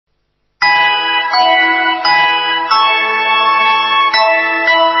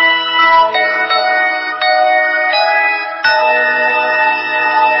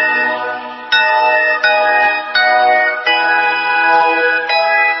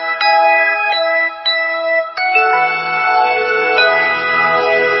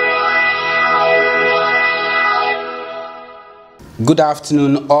Good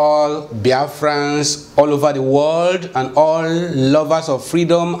afternoon, all Biafrans all over the world and all lovers of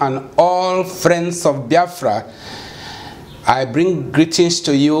freedom and all friends of Biafra. I bring greetings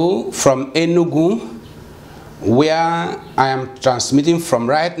to you from Enugu, where I am transmitting from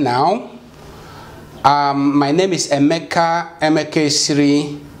right now. My name is Emeka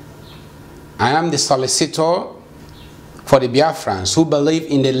Emekesiri. I am the solicitor for the Biafrans who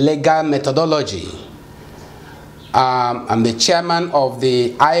believe in the legal methodology. I'm the chairman of the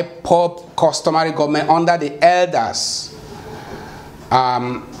IPOP customary government under the elders.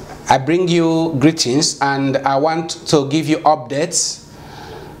 I bring you greetings and I want to give you updates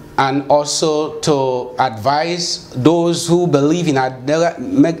and also to advise those who believe in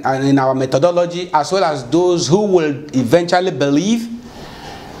our methodology as well as those who will eventually believe,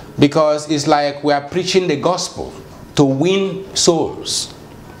 because it's like we are preaching the gospel to win souls.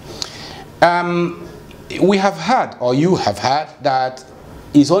 We have heard, or you have heard, that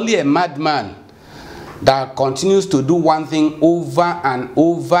it's only a madman that continues to do one thing over and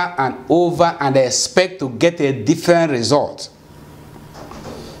over and over and expect to get a different result.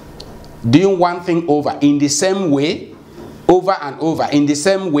 Doing one thing over in the same way, over and over, in the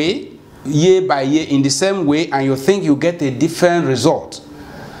same way, year by year, in the same way, and you think you get a different result.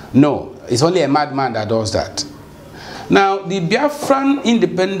 No, it's only a madman that does that. Now, the Biafran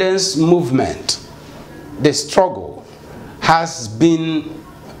independence movement, the struggle has been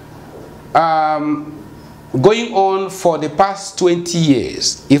going on for the past 20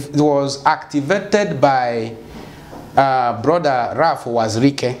 years. It was activated by brother Ralph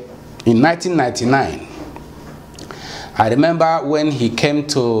Wazirike in 1999. I remember when he came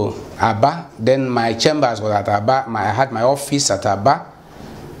to Aba, then my chambers was at Aba, I had my office at Aba,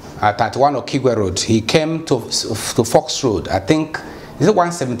 at 31 Okigwe Road. He came to Fox Road, I think. Is it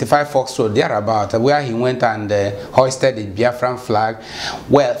 175 Fox Road, thereabout, where he went and hoisted the Biafran flag?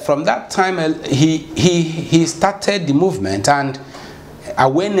 Well, from that time, he started the movement and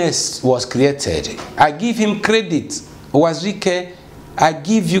awareness was created. I give him credit. Wazirike, I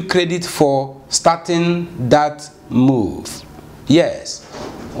give you credit for starting that move. Yes,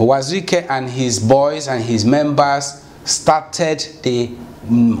 Wazirike and his boys and his members started the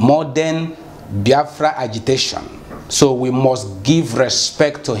modern Biafra agitation. So we must give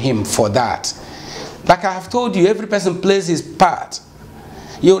respect to him for that. Like I have told you, every person plays his part.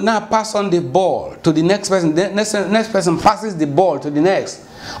 You now pass on the ball to the next person. The next person passes the ball to the next.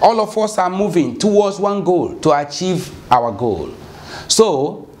 All of us are moving towards one goal, to achieve our goal.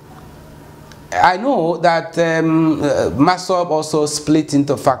 So I know that Masob also split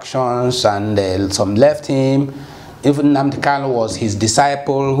into factions and some left him. Even Nnamdi Kanu was his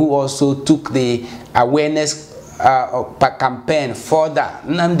disciple who also took the awareness campaign further.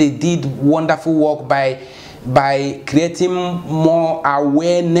 Nnamdi did wonderful work by creating more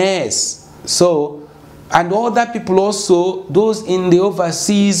awareness. So, and other people also, those in the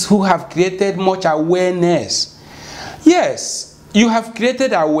overseas who have created much awareness. Yes, you have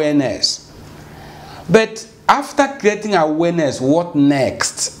created awareness. But after creating awareness, what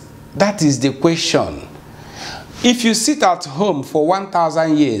next? That is the question. If you sit at home for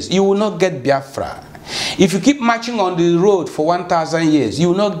 1,000 years, you will not get Biafra. If you keep marching on the road for 1,000 years, you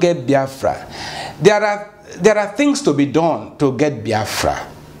will not get Biafra. There are things to be done to get Biafra.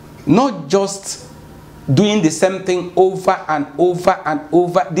 Not just doing the same thing over and over and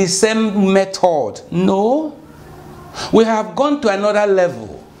over, the same method. No. We have gone to another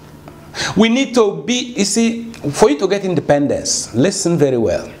level. We need to be, you see, for you to get independence, listen very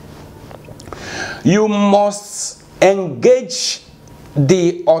well. You must engage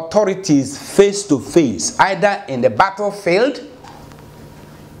the authorities face to face, either in the battlefield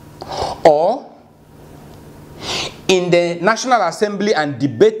or in the National Assembly and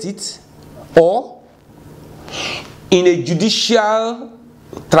debate it, or in a judicial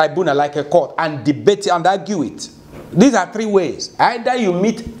tribunal like a court and debate it and argue it. These are three ways. Either you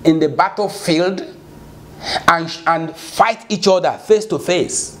meet in the battlefield and fight each other face to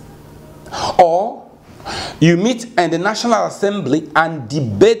face, or you meet in the National Assembly and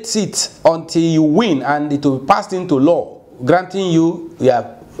debate it until you win and it will be passed into law, granting you your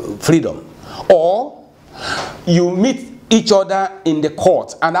freedom. Or you meet each other in the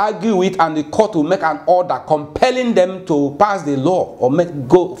court and argue it, and the court will make an order compelling them to pass the law or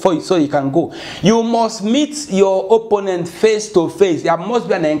go for it so you can go. You must meet your opponent face to face. There must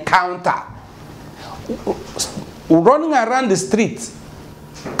be an encounter. Running around the street,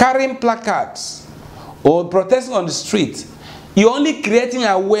 carrying placards, or protesting on the street, you're only creating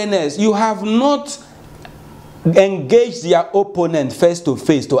awareness. You have not engaged your opponent face to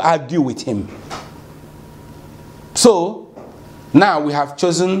face to argue with him. So Now we have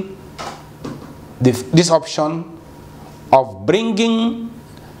chosen this option of bringing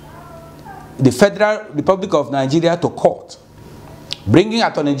the Federal Republic of Nigeria to court, bringing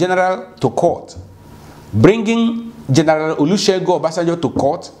Attorney General to court, bringing General Olusegun Obasanjo to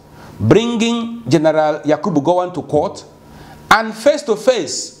court, bringing General Yakubu Gowon to court, and face to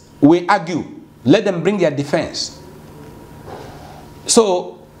face we argue. Let them bring their defense.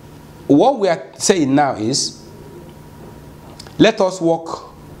 So what we are saying now is, let us work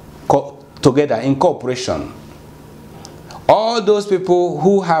together in cooperation. All those people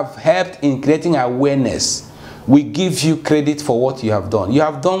who have helped in creating awareness, we give you credit for what you have done. You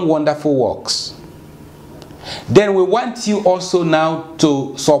have done wonderful works. Then we want you also now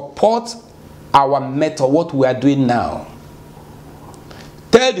to support our method, what we are doing now.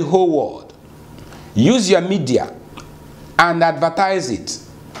 Tell the whole world, use your media and advertise it,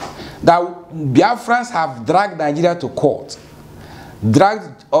 that Biafrans have dragged Nigeria to court,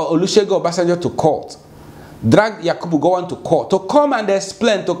 dragged Olusegun Obasanjo to court, dragged Yakubu Gowon to court, to come and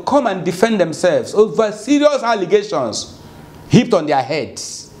explain, to come and defend themselves over serious allegations heaped on their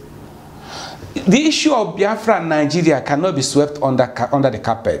heads. The issue of Biafra and Nigeria cannot be swept under the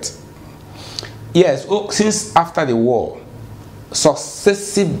carpet. Yes, since after the war,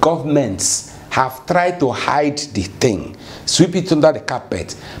 successive governments have tried to hide the thing, sweep it under the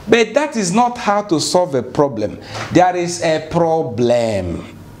carpet. But that is not how to solve a problem. There is a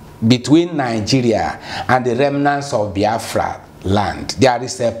problem between Nigeria and the remnants of Biafra land. There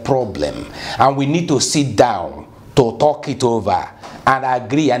is a problem, and we need to sit down to talk it over and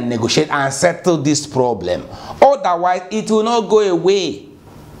agree and negotiate and settle this problem. Otherwise, it will not go away.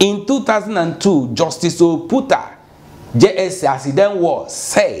 In 2002, Justice Oputa, JS, as he then was,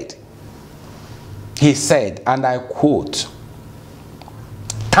 said, he said, and I quote,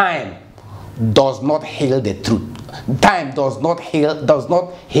 "Time does not heal the truth. Time does not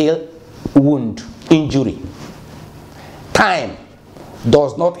heal wound, injury. Time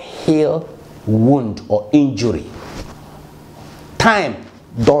does not heal wound or injury. Time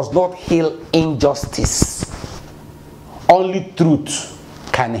does not heal injustice. Only truth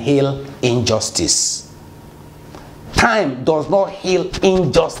can heal injustice. Time does not heal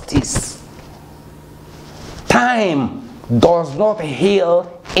injustice. Time does not heal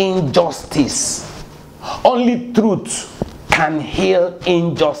injustice. Only truth can heal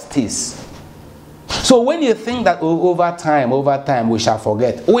injustice." So when you think that over time we shall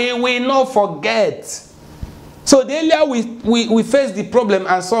forget, we will not forget. So the earlier we face the problem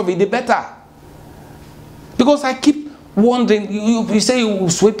and solve it, the better. Because I keep wondering, you say you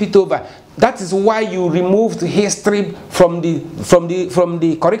sweep it over. That is why you removed history from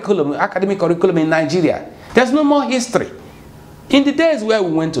the curriculum, academic curriculum in Nigeria. There's no more history. In the days where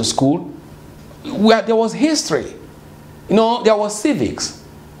we went to school, there was history. You know, there was civics.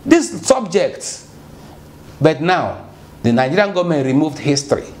 These subjects. But now, the Nigerian government removed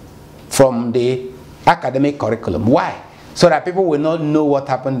history from the academic curriculum. Why? So that people will not know what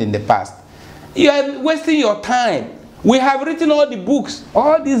happened in the past. You are wasting your time. We have written all the books.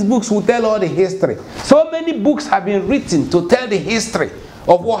 All these books will tell all the history. So many books have been written to tell the history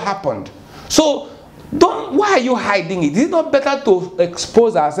of what happened. So, why are you hiding it? Is it not better to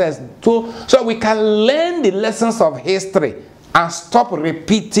expose ourselves so we can learn the lessons of history and stop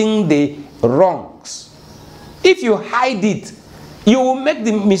repeating the wrongs? If you hide it, you will make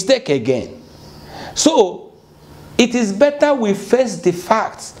the mistake again. So, it is better we face the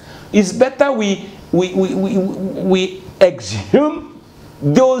facts. It's better we exhume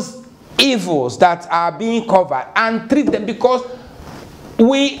those evils that are being covered and treat them, because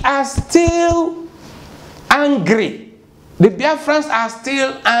we are still angry. The Biafrans are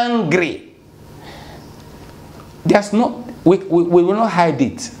still angry. There's no, we will not hide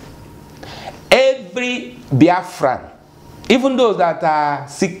it. Every Biafran, even those that are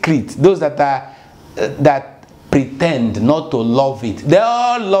secret, those that are that pretend not to love it, they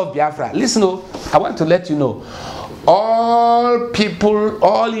all love Biafra. Listen, I want to let you know, all people,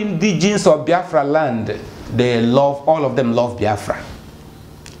 all indigenes of Biafra land, all of them love Biafra.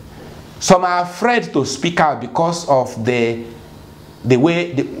 Some are afraid to speak out because of the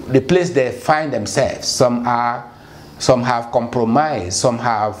place they find themselves. Some have compromised. Some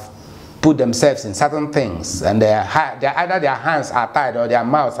have put themselves in certain things, and either their hands are tied or their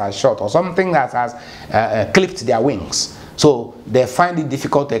mouths are shut, or something that has clipped their wings. So they find it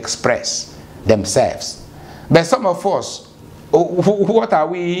difficult to express themselves. But some of us, what are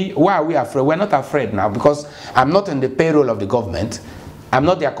we? Why are we afraid? We're not afraid now, because I'm not in the payroll of the government. I'm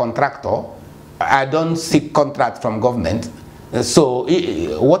not their contractor. I don't seek contract from government. So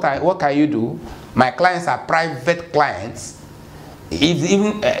what can you do? My clients are private clients.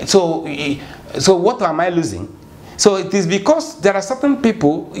 So what am I losing? So it is because there are certain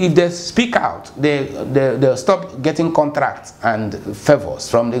people, if they speak out, they'll stop getting contracts and favors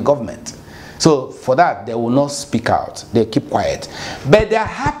from the government. So for that, they will not speak out. They keep quiet. But they are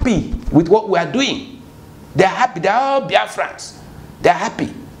happy with what we are doing. They are happy. They are all Biafrans. They are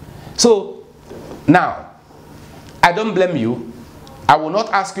happy. So now, I don't blame you. I will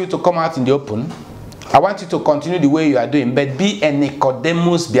not ask you to come out in the open. I want you to continue the way you are doing, but be a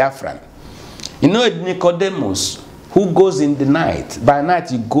Nicodemus Biafran. You know Nicodemus who goes in the night. By night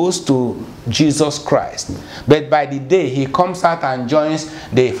he goes to Jesus Christ. But by the day he comes out and joins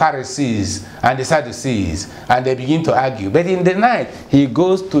the Pharisees and the Sadducees and they begin to argue. But in the night he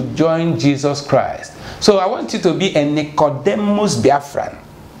goes to join Jesus Christ. So I want you to be a Nicodemus Biafran.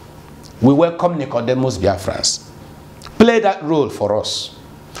 We welcome Nicodemus Biafrans. Play that role for us.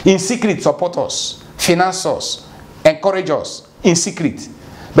 In secret, support us, finance us, encourage us in secret.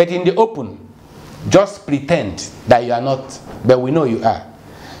 But in the open, just pretend that you are not, but we know you are.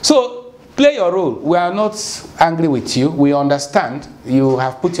 So play your role. We are not angry with you. We understand you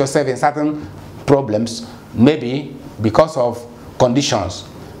have put yourself in certain problems, maybe because of conditions.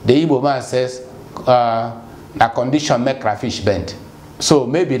 The Igbo man says, a condition make crayfish bend. So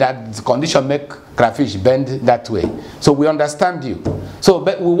maybe that condition make crayfish bend that way. So we understand you. So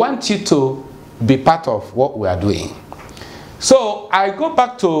but we want you to be part of what we are doing. So I go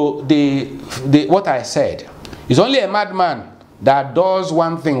back to what I said. It's only a madman that does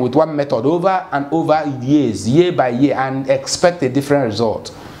one thing with one method over and over years, year by year, and expect a different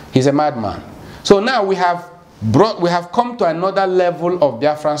result. He's a madman. So now we have come to another level of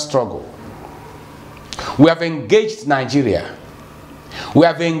Biafran struggle. We have engaged Nigeria. We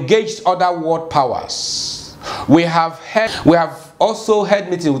have engaged other world powers. We have also held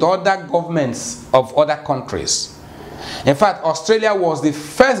meetings with other governments of other countries. In fact, Australia was the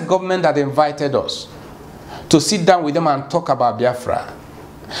first government that invited us to sit down with them and talk about Biafra.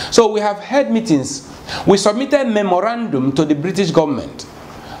 So we have held meetings. We submitted a memorandum to the British government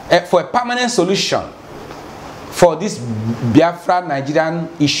for a permanent solution for this Biafra Nigerian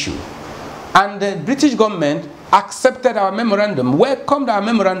issue. And the British government accepted our memorandum, welcomed our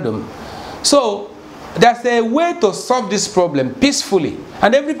memorandum. So there's a way to solve this problem peacefully,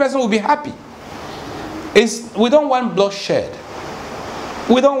 and every person will be happy. We don't want bloodshed.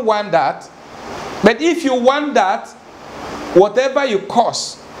 We don't want that. But if you want that, whatever you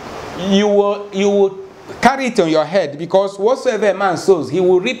cause, you will carry it on your head, because whatsoever a man sows, he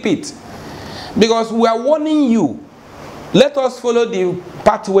will reap it. Because we are warning you, let us follow the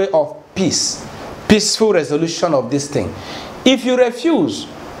pathway of peace, peaceful resolution of this thing. If you refuse,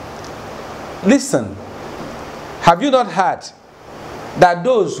 listen, have you not heard that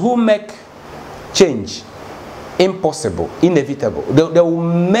those who make change impossible, inevitable, they will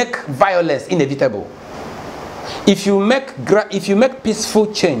make violence inevitable? If you make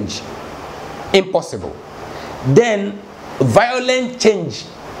peaceful change impossible, then violent change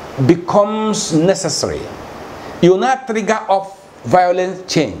becomes necessary. You will not trigger off violent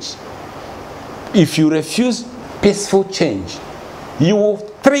change. If you refuse peaceful change, you will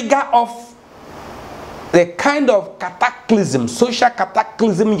trigger off the kind of cataclysm, social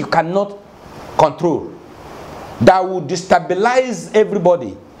cataclysm you cannot control, that will destabilize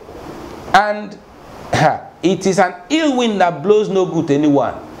everybody. And it is an ill wind that blows no good to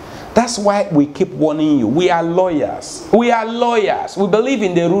anyone. That's why we keep warning you. We are lawyers. We are lawyers. We believe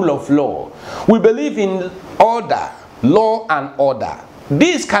in the rule of law. We believe in order, law and order.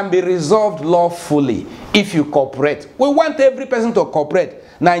 This can be resolved lawfully if you cooperate. We want every person to cooperate.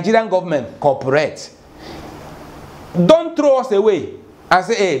 Nigerian government, cooperate. Don't throw us away and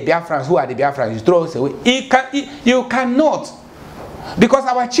say, hey, Biafrans, who are the Biafrans? You throw us away. You cannot. Because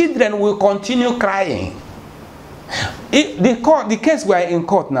our children will continue crying. The case we are in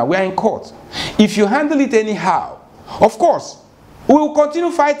court now, we are in court. If you handle it anyhow, of course, we will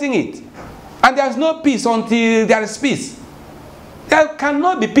continue fighting it. And there is no peace until there is peace. There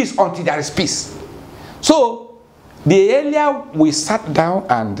cannot be peace until there is peace. So, the earlier we sat down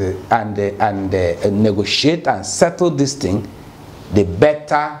and negotiate and settle this thing, the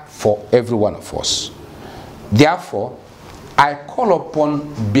better for every one of us. Therefore, I call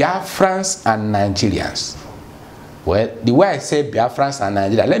upon Biafrans and Nigerians. Well, the way I say Biafrans and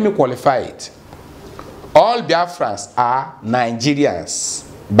Nigerians, let me qualify it. All Biafrans are Nigerians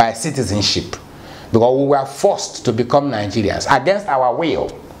by citizenship, because we were forced to become Nigerians against our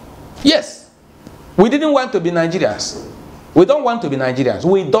will. Yes, we didn't want to be Nigerians. We don't want to be Nigerians.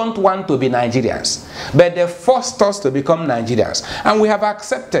 We don't want to be Nigerians. But they forced us to become Nigerians. And we have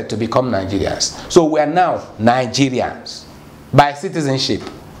accepted to become Nigerians. So we are now Nigerians. by citizenship.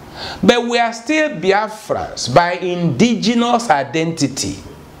 But we are still Biafrans by indigenous identity.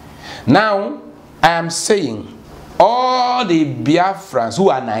 Now, I am saying all the Biafrans who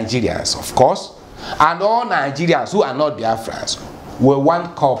are Nigerians, of course, and all Nigerians who are not Biafrans, we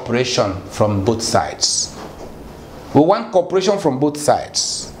want cooperation from both sides. We want cooperation from both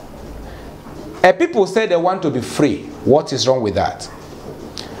sides. People say they want to be free. What is wrong with that?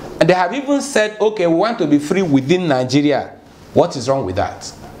 And they have even said, okay, we want to be free within Nigeria. What is wrong with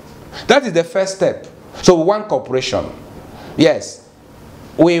that? That is the first step. So we want cooperation. Yes,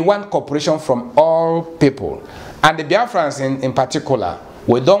 we want cooperation from all people. And the Biafrans in particular,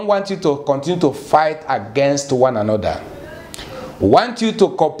 we don't want you to continue to fight against one another. We want you to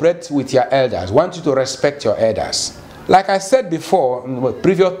cooperate with your elders. We want you to respect your elders. Like I said before in the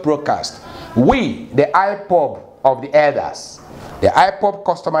previous broadcast, we, the IPOB of the elders, the IPOB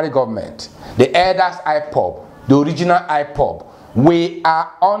customary government, the elders IPOB, the original IPOB, we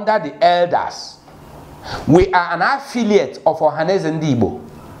are under the elders. We are an affiliate of Ohaneze Ndi Igbo.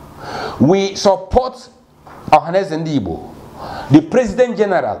 We support Ohaneze Ndi Igbo. The President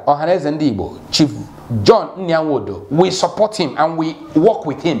General Ohaneze Ndi Igbo, Chief John Nyanwodo, we support him and we work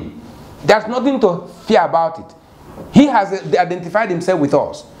with him. There's nothing to fear about it. He has identified himself with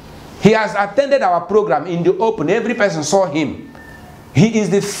us. He has attended our program in the open. Every person saw him. He is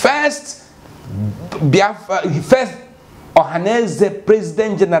the first Ohaneze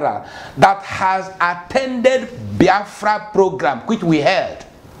President General that has attended Biafra program which we held.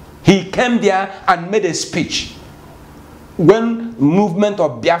 He came there and made a speech. When movement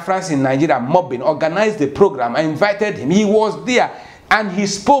of Biafrans in Nigeria, mobbing, organized the program, I invited him. He was there and he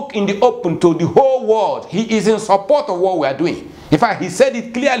spoke in the open to the whole world. He is in support of what we are doing. In fact, he said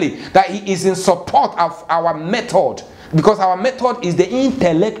it clearly that he is in support of our method, because our method is the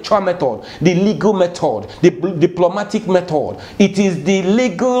intellectual method, the legal method, the diplomatic method. It is the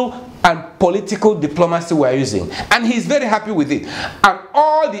legal and political diplomacy we are using. And he's very happy with it. And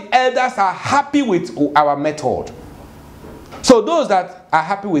all the elders are happy with our method. So those that are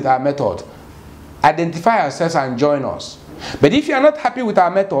happy with our method, identify yourselves and join us. But if you are not happy with our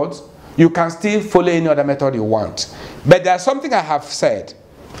methods, you can still follow any other method you want. But there's something I have said.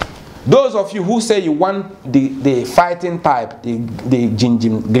 Those of you who say you want the fighting type, the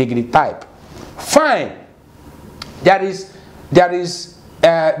Jim Gregory type, fine. There is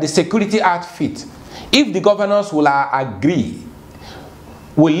the security outfit. If the governors will agree,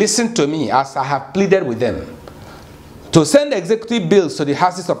 will listen to me as I have pleaded with them, to send executive bills to the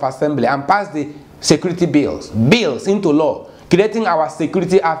houses of assembly and pass the security bills into law, creating our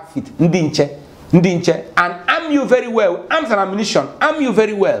security outfit, Ndinche, and arm you very well, arms and ammunition, arm you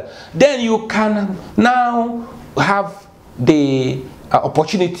very well. Then you can now have the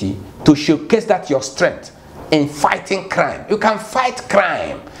opportunity to showcase that your strength in fighting crime. You can fight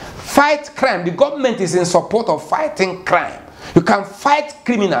crime. Fight crime. The government is in support of fighting crime. You can fight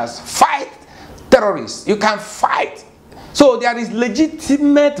criminals, fight terrorists. You can fight. So there is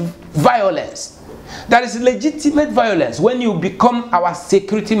legitimate violence. There is legitimate violence when you become our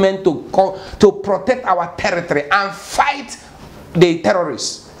security men to protect our territory and fight the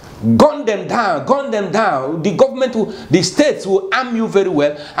terrorists. Gun them down, gun them down. The government, the states will arm you very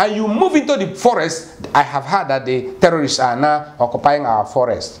well, and you move into the forest. I have heard that the terrorists are now occupying our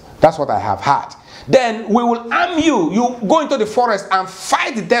forest. That's what I have heard. Then we will arm you. You go into the forest and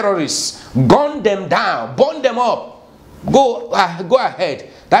fight the terrorists. Gun them down, burn them up. Go ahead.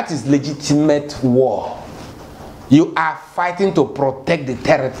 That is legitimate war. You are fighting to protect the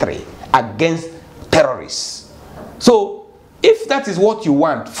territory against terrorists. So, if that is what you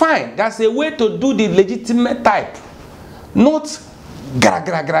want, fine. That's a way to do the legitimate type. Not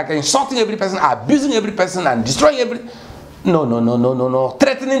insulting every person, abusing every person, and destroying every... No.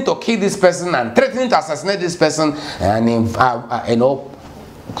 Threatening to kill this person and threatening to assassinate this person, and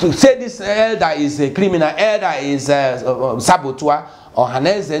say this elder is a criminal, elder is a saboteur, or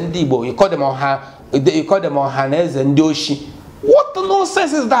Ohaneze Ndi Igbo. You call them Ohaneze Ndi. What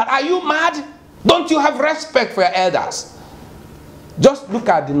nonsense is that? Are you mad? Don't you have respect for your elders? Just look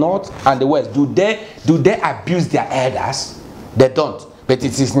at the north and the west. Do they abuse their elders? They don't. But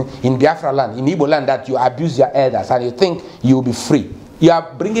it is in Biafra land, in Igbo land, that you abuse your elders and you think you will be free. You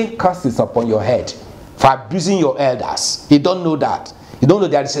are bringing curses upon your head for abusing your elders. You don't know that. You don't know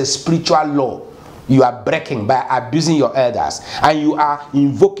there is a spiritual law you are breaking by abusing your elders, and you are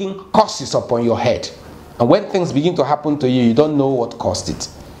invoking curses upon your head. And when things begin to happen to you, you don't know what caused it.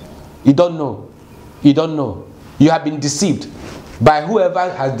 You don't know. You don't know. You have been deceived by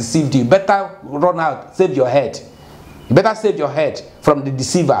whoever has deceived you. Better run out, save your head. You better save your head from the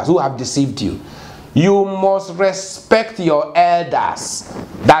deceivers who have deceived you. You must respect your elders,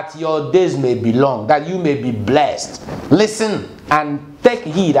 that your days may be long, that you may be blessed. Listen and take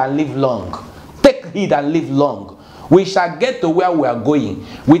heed and live long. Take heed and live long. We shall get to where we are going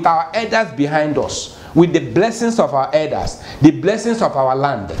with our elders behind us, with the blessings of our elders, the blessings of our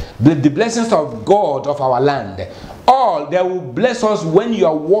land, the blessings of God of our land. All that will bless us when you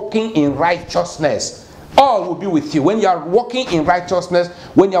are walking in righteousness. All will be with you. When you are walking in righteousness,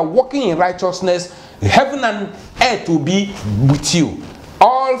 heaven and earth will be with you.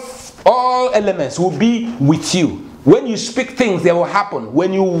 All elements will be with you. When you speak things, they will happen.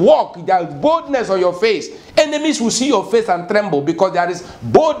 When you walk, there is boldness on your face. Enemies will see your face and tremble, because there is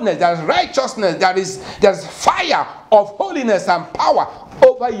boldness, there is righteousness, there is fire of holiness and power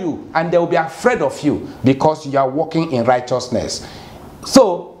over you, and they will be afraid of you because you are walking in righteousness.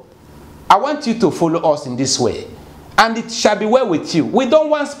 So I want you to follow us in this way, and it shall be well with you. We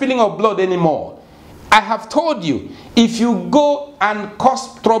don't want spilling of blood anymore. I have told you, if you go and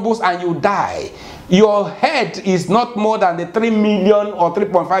cause troubles and you die, your head is not more than the 3 million or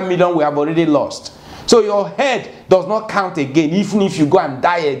 3.5 million we have already lost. So your head does not count again, even if you go and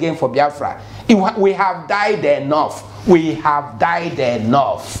die again for Biafra. We have died enough. We have died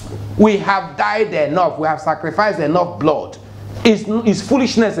enough. We have died enough. We have sacrificed enough blood. It's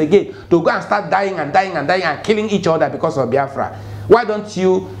foolishness again to go and start dying and killing each other because of Biafra. Why don't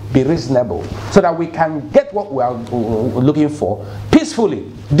you be reasonable so that we can get what we are looking for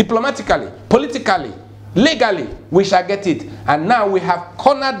peacefully, diplomatically, politically, legally? We shall get it. And now we have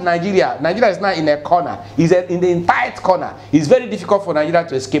cornered Nigeria. Nigeria is now in a corner. It's in the tight corner. It's very difficult for Nigeria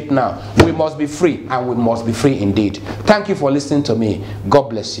to escape now. We must be free, and we must be free indeed. Thank you for listening to me. God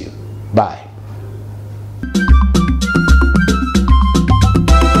bless you. Bye.